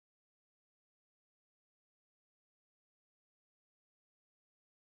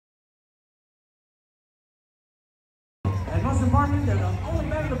department. They're the only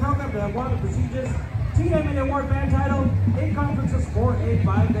band in the program to have won the prestigious TMA Award band title in conferences 4A,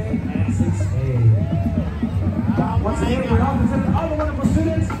 5A, and 6A. Once again, we all consider all the wonderful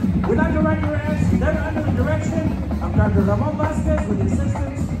students. We'd like to write your ass. They're under the direction of Dr. Ramon Vasquez with the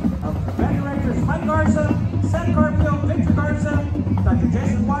assistance of band directors Mike Garza, Seth Carpio, Victor Garza, Dr.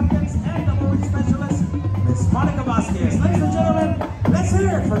 Jason Watkins, and the movie specialist, Miss Monica Vasquez. Ladies and gentlemen, let's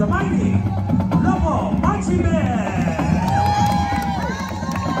hear it for the mighty Lopo Marching Band.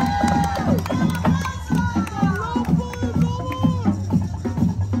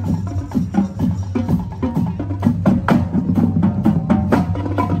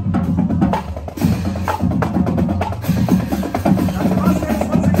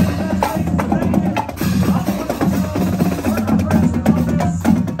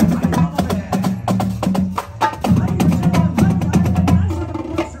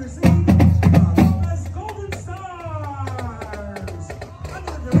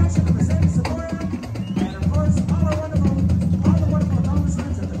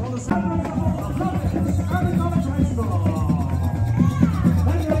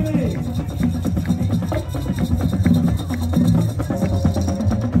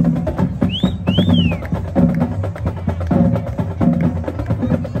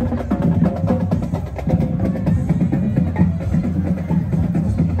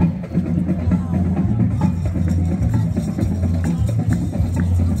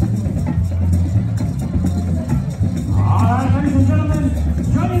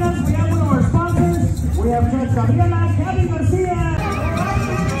 Gabriela